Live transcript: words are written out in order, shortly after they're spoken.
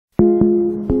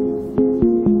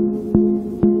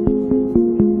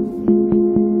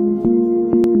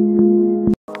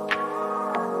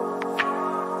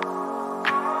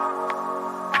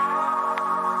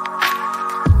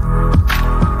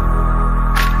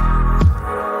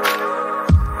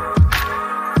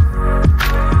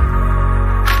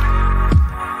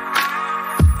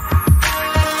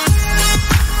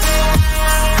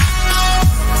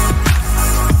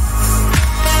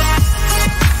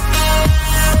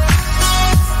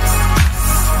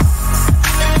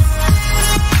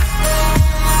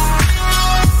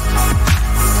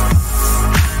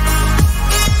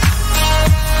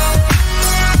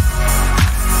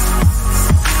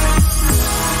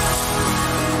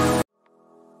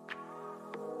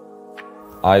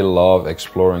I love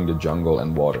exploring the jungle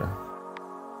and water.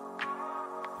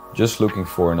 Just looking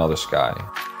for another sky.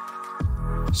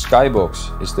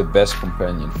 SkyBox is the best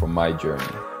companion for my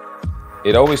journey.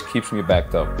 It always keeps me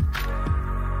backed up.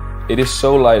 It is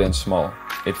so light and small,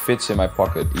 it fits in my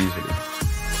pocket easily.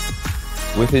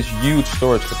 With its huge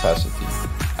storage capacity,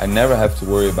 I never have to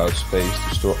worry about space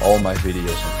to store all my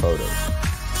videos and photos.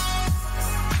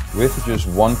 With just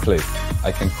one click,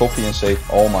 I can copy and save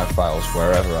all my files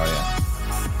wherever I am.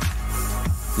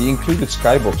 The included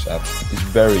SkyBox app is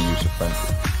very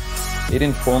user-friendly. It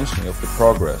informs me of the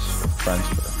progress of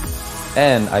transfer.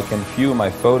 And I can view my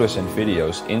photos and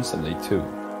videos instantly too.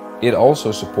 It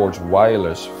also supports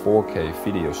wireless 4K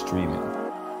video streaming.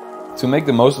 To make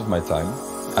the most of my time,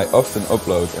 I often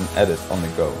upload and edit on the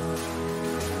go.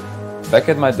 Back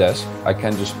at my desk, I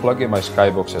can just plug in my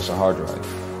SkyBox as a hard drive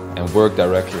and work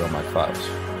directly on my files.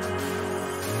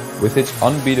 With its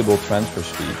unbeatable transfer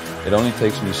speed, it only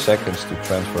takes me seconds to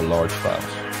transfer large files.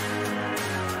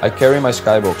 I carry my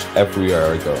SkyBox everywhere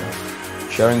I go,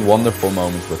 sharing wonderful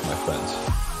moments with my friends.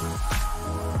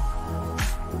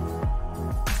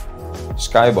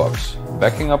 SkyBox,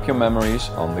 backing up your memories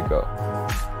on the go.